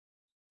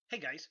Hey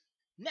guys,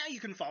 now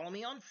you can follow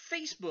me on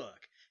Facebook.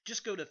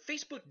 Just go to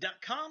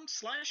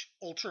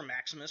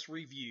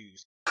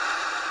facebook.com/UltraMaximusReviews.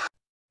 Oh,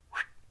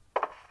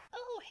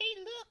 hey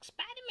look,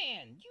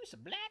 Spider-Man, you's a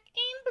black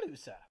and blue,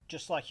 sir.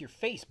 Just like your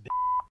face,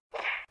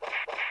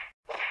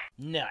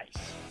 Nice.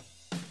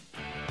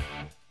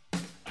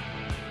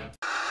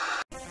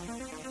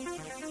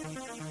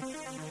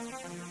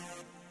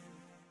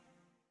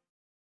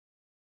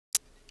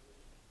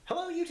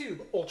 Hello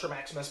YouTube, Ultra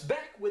Maximus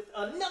back with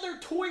another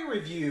toy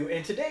review,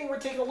 and today we're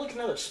taking a look at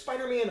another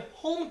Spider-Man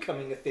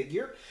Homecoming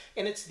figure,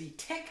 and it's the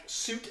Tech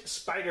Suit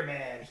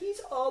Spider-Man. He's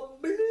a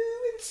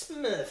blue and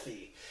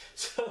smurfy.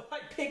 So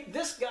I picked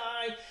this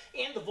guy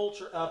and the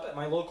Vulture up at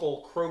my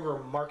local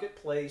Kroger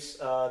marketplace.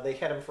 They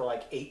had them for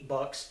like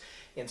 $8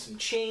 and some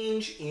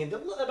change, and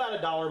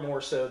about $1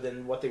 more so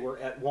than what they were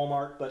at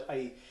Walmart, but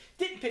I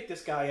didn't pick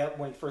this guy up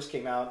when he first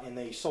came out, and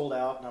they sold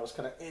out, and I was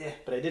kind of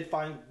but I did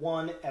find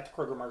one at the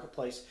Kroger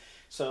Marketplace,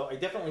 so I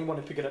definitely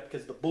want to pick it up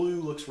because the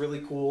blue looks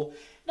really cool.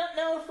 Not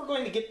know if we're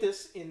going to get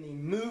this in the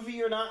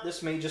movie or not.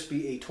 This may just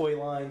be a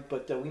toy line,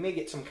 but we may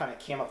get some kind of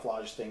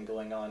camouflage thing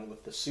going on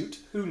with the suit.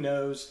 Who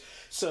knows?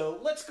 So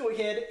let's go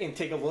ahead and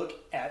take a look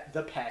at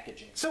the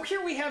packaging. So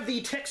here we have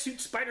the Tech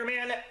Suit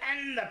Spider-Man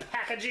and the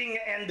packaging,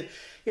 and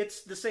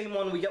it's the same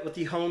one we got with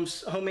the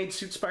homemade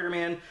suit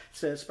Spider-Man. It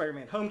says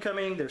Spider-Man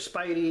Homecoming. There's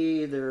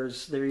Spidey. There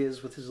he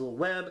is with his little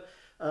web.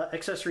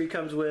 Accessory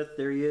comes with.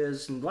 There he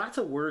is. And lots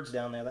of words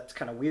down there. That's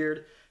kind of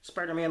weird.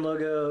 Spider-Man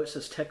logo. It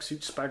says Tech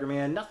Suit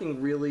Spider-Man.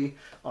 Nothing really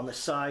on the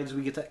sides.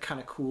 We get that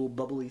kind of cool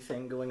bubbly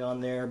thing going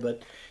on there.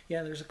 But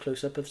yeah, there's a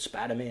close-up of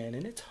Spider-Man,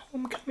 and it's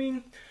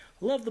Homecoming.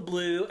 Love the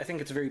blue. I think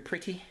it's very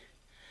pretty.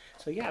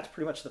 So yeah, it's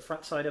pretty much the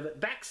front side of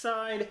it. Back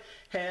side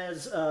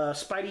has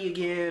Spidey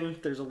again.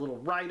 There's a little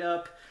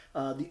write-up.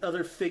 The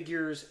other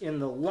figures in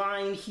the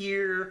line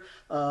here.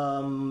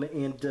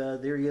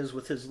 There he is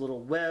with his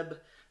little web.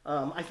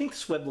 I think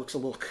this web looks a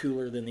little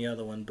cooler than the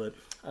other one, but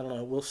I don't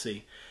know. We'll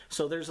see.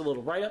 So there's a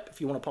little write-up.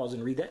 If you want to pause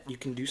and read that, you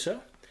can do so.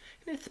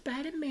 And it's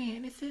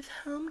Spider-Man. It says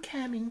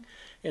Homecoming.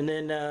 And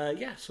then,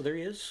 yeah, so there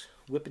he is,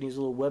 whipping his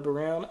little web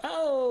around.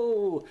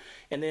 Oh!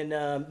 And then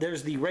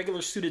there's the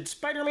regular suited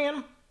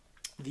Spider-Man,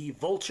 the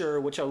Vulture,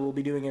 which I will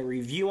be doing a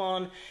review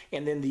on,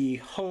 and then the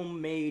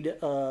homemade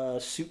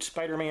suit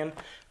Spider-Man,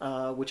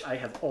 which I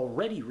have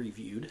already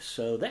reviewed.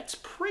 So that's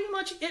pretty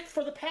much it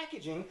for the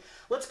packaging.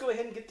 Let's go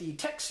ahead and get the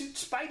Tech Suit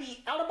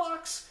Spidey out of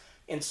box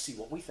and see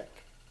what we think.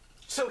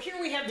 So here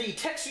we have the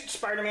Tech Suit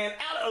Spider-Man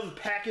out of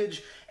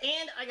package,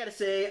 and I gotta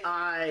say,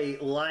 I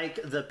like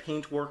the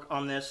paintwork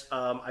on this.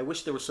 I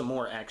wish there was some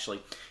more,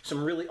 actually.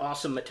 Some really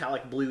awesome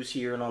metallic blues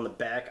here and on the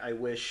back. I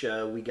wish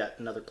we got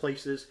in other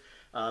places.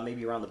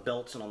 Maybe around the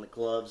belts and on the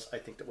gloves. I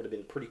think that would have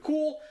been pretty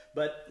cool,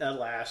 but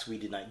alas, we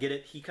did not get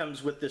it. He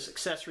comes with this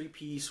accessory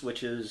piece,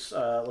 which is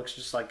looks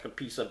just like a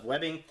piece of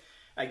webbing.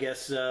 I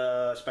guess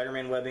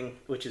Spider-Man webbing,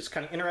 which is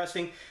kind of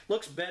interesting.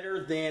 Looks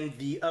better than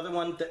the other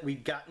one that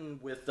we've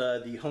gotten with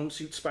the home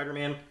suit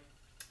Spider-Man.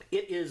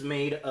 It is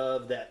made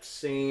of that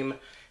same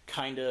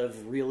kind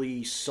of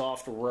really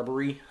soft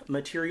rubbery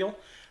material,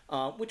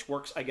 which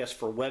works, I guess,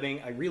 for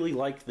webbing. I really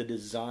like the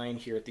design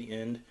here at the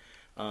end.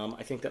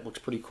 I think that looks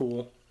pretty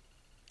cool.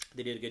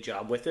 They did a good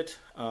job with it.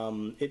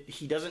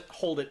 He doesn't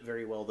hold it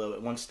very well, though.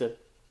 It wants to,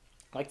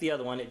 like the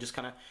other one, it just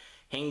kind of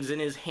hangs in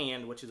his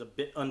hand, which is a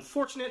bit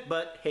unfortunate,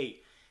 but hey,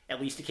 at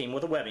least it came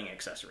with a webbing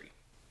accessory.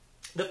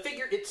 The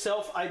figure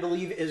itself, I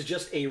believe, is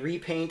just a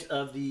repaint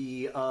of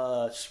the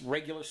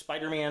regular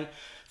Spider-Man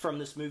from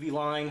this movie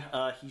line.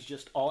 He's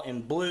just all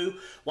in blue.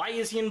 Why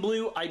is he in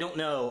blue? I don't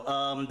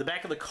know. The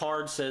back of the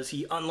card says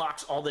he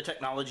unlocks all the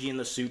technology in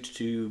the suit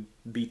to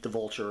beat the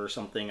Vulture or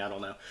something. I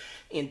don't know.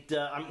 And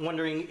I'm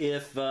wondering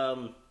if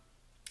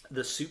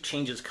the suit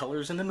changes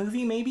colors in the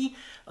movie, maybe?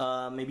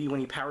 Maybe when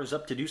he powers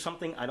up to do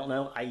something. I don't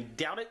know. I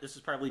doubt it. This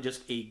is probably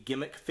just a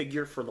gimmick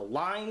figure for the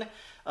line,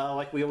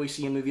 like we always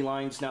see in movie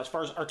lines. Now, as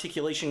far as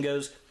articulation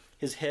goes,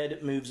 his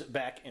head moves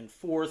back and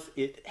forth.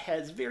 It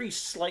has very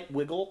slight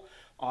wiggle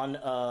on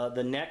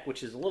the neck,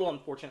 which is a little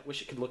unfortunate.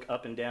 Wish it could look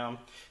up and down.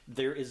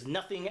 There is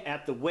nothing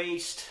at the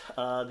waist.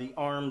 The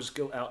arms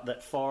go out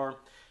that far.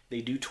 They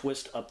do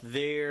twist up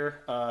there.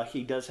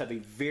 He does have a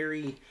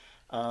very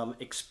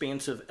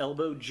expansive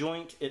elbow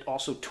joint. It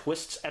also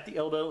twists at the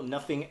elbow,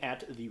 nothing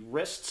at the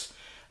wrists.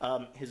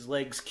 His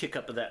legs kick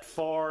up that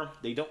far.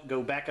 They don't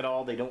go back at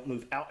all. They don't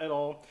move out at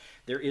all.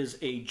 There is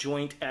a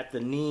joint at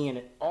the knee, and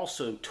it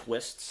also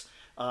twists.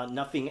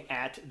 Nothing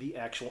at the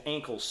actual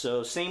ankles.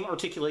 So same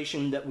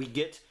articulation that we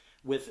get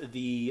with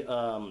the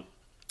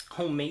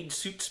homemade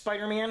suit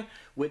Spider-Man,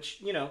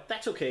 which, you know,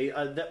 that's okay.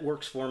 That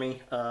works for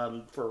me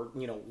for,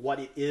 you know,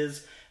 what it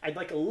is. I'd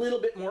like a little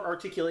bit more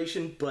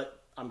articulation, but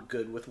I'm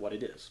good with what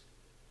it is.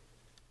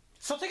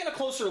 So taking a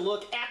closer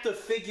look at the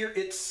figure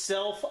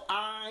itself,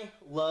 I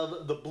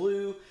love the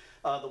blue.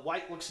 The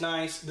white looks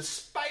nice. The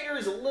spider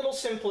is a little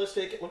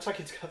simplistic. It looks like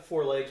it's got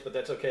 4 legs, but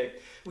that's okay.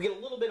 We get a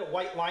little bit of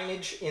white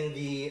lineage in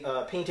the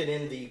painted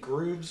in the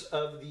grooves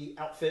of the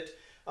outfit,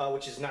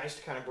 which is nice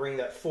to kind of bring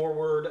that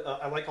forward.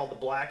 I like all the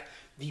black.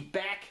 The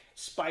back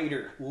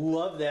spider.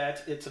 Love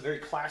that. It's a very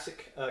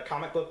classic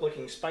comic book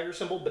looking spider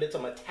symbol, but it's a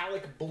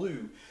metallic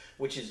blue,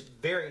 which is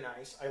very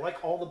nice. I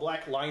like all the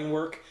black line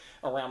work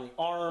around the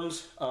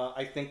arms.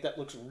 I think that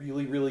looks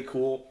really, really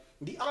cool.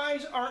 The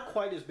eyes aren't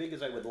quite as big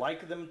as I would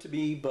like them to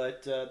be,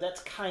 but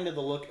that's kind of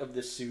the look of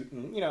this suit,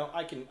 and you know,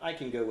 I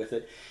can go with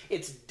it.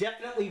 It's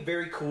definitely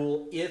very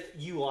cool if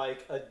you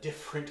like a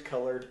different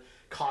colored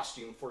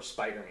costume for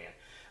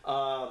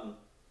Spider-Man.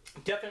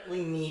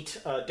 Definitely neat,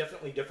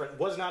 definitely different.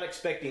 Was not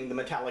expecting the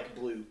metallic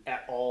blue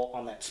at all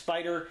on that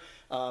spider,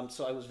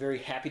 so I was very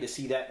happy to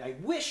see that, and I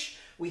wish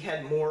we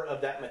had more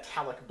of that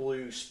metallic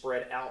blue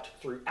spread out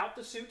throughout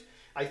the suit.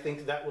 I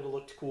think that would have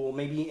looked cool.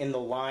 Maybe in the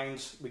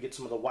lines, we get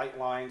some of the white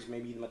lines,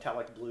 maybe the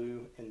metallic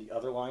blue in the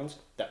other lines.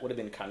 That would have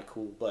been kind of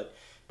cool, but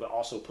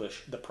also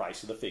push the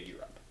price of the figure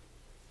up.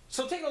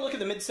 So taking a look at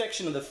the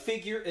midsection of the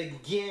figure,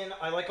 again,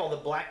 I like all the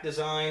black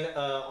design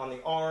on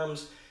the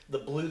arms, the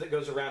blue that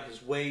goes around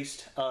his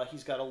waist.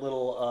 He's got a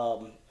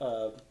little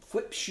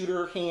whip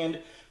shooter hand,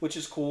 which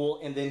is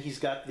cool, and then he's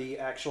got the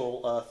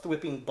actual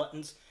thwipping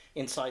buttons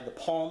inside the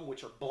palm,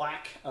 which are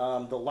black.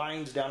 The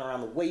lines down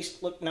around the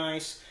waist look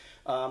nice.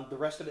 The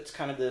rest of it's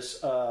kind of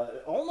this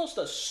almost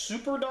a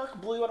super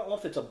dark blue. I don't know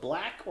if it's a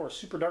black or a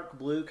super dark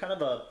blue, kind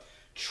of a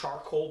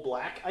charcoal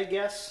black, I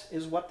guess,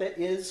 is what that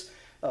is,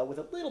 with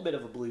a little bit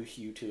of a blue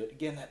hue to it.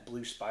 Again, that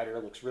blue spider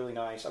looks really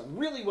nice. I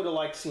really would have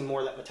liked to see more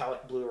of that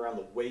metallic blue around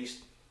the waist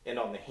and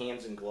on the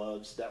hands and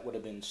gloves. That would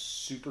have been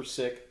super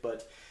sick,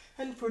 but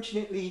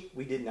unfortunately,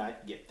 we did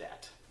not get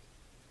that.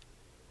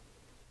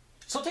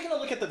 So taking a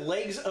look at the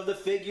legs of the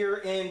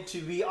figure, and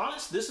to be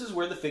honest, this is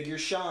where the figure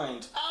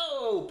shines.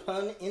 Oh,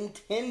 pun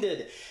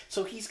intended.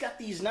 So he's got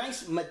these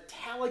nice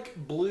metallic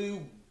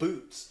blue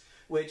boots,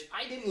 which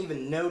I didn't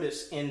even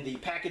notice in the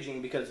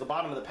packaging because the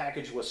bottom of the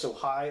package was so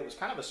high. It was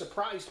kind of a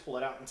surprise to pull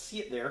it out and see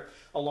it there,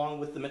 along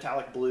with the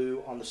metallic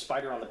blue on the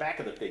spider on the back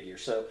of the figure.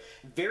 So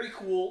very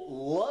cool.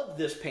 Love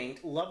this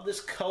paint. Love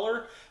this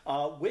color.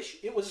 Wish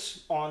it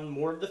was on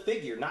more of the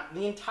figure. Not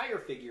the entire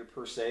figure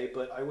per se,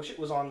 but I wish it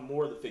was on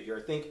more of the figure.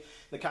 I think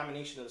the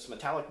combination of this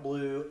metallic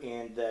blue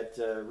and that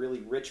really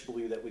rich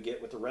blue that we get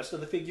with the rest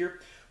of the figure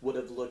would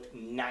have looked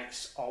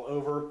nice all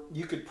over.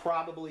 You could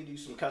probably do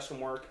some custom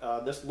work.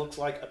 This looks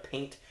like a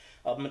paint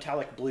of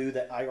metallic blue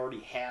that I already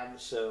have,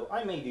 so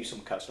I may do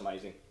some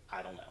customizing.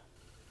 I don't know.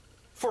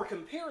 For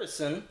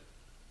comparison,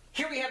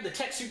 here we have the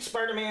tech suit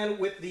Spider-Man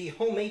with the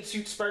homemade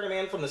suit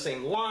Spider-Man from the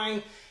same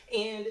line,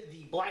 and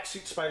the black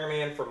suit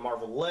Spider-Man from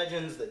Marvel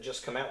Legends that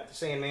just come out with the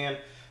Sandman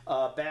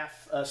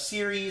BAF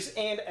series,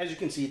 and as you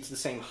can see, it's the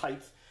same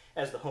height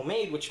as the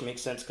homemade, which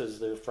makes sense because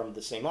they're from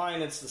the same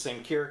line, it's the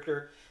same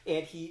character,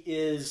 and he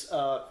is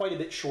quite a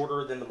bit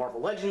shorter than the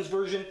Marvel Legends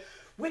version,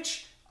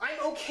 which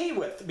I'm okay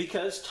with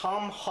because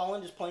Tom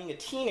Holland is playing a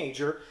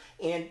teenager,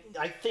 and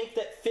I think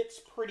that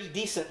fits pretty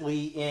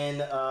decently in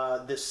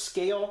this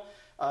scale,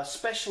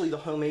 especially the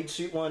homemade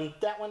suit one.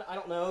 That one, I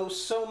don't know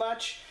so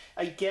much.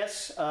 I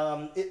guess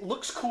it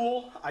looks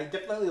cool. I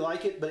definitely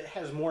like it, but it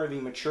has more of a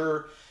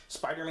mature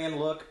Spider-Man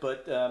look,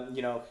 but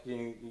you know,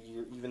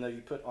 even though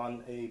you put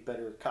on a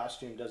better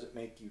costume doesn't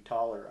make you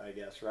taller, I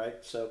guess, right?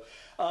 So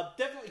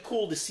definitely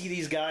cool to see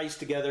these guys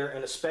together,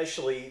 and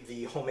especially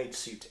the homemade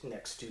suit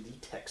next to the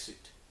tech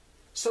suit.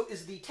 So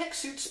is the tech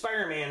suit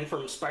Spider-Man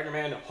from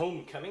Spider-Man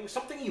Homecoming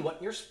something you want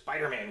in your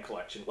Spider-Man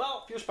collection?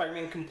 Well, if you're a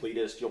Spider-Man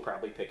completist, you'll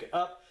probably pick it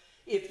up.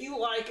 If you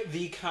like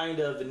the kind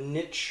of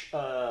niche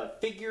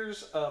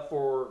figures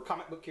for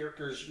comic book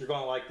characters, you're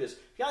going to like this.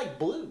 If you like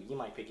blue, you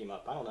might pick him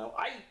up. I don't know.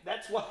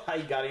 That's why I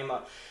got him.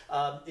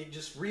 It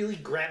just really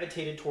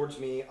gravitated towards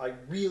me. I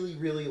really,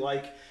 really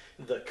like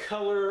the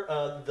color,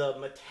 the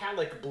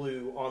metallic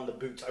blue on the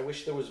boots. I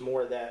wish there was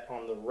more of that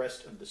on the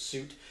rest of the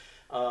suit.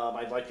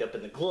 I'd like it up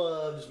in the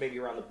gloves, maybe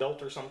around the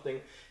belt or something.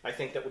 I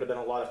think that would have been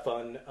a lot of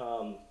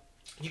fun.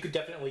 You could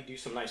definitely do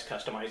some nice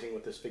customizing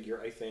with this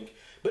figure, I think.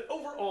 But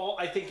overall,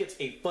 I think it's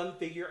a fun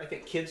figure. I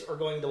think kids are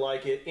going to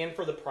like it. And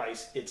for the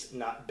price, it's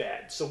not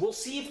bad. So we'll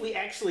see if we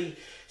actually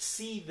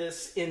see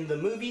this in the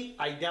movie.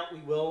 I doubt we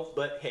will,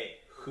 but hey,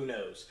 who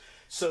knows?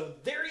 So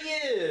there he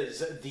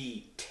is,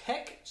 the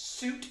tech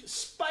suit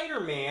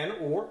Spider-Man,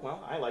 or,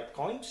 well, I like to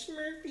call him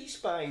Smurfy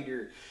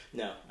Spider.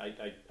 No, I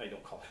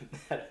don't call him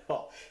that at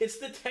all. It's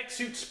the tech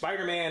suit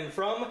Spider-Man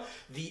from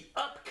the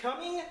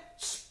upcoming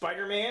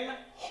Spider-Man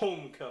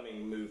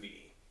Homecoming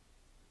movie.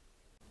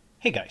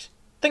 Hey guys,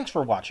 thanks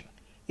for watching.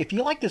 If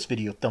you like this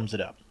video, thumbs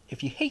it up.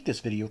 If you hate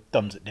this video,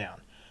 thumbs it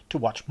down. To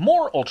watch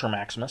more Ultra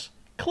Maximus,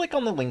 click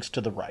on the links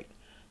to the right.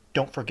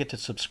 Don't forget to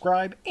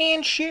subscribe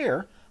and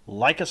share.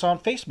 Like us on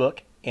Facebook,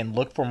 and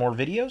look for more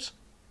videos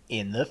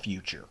in the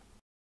future.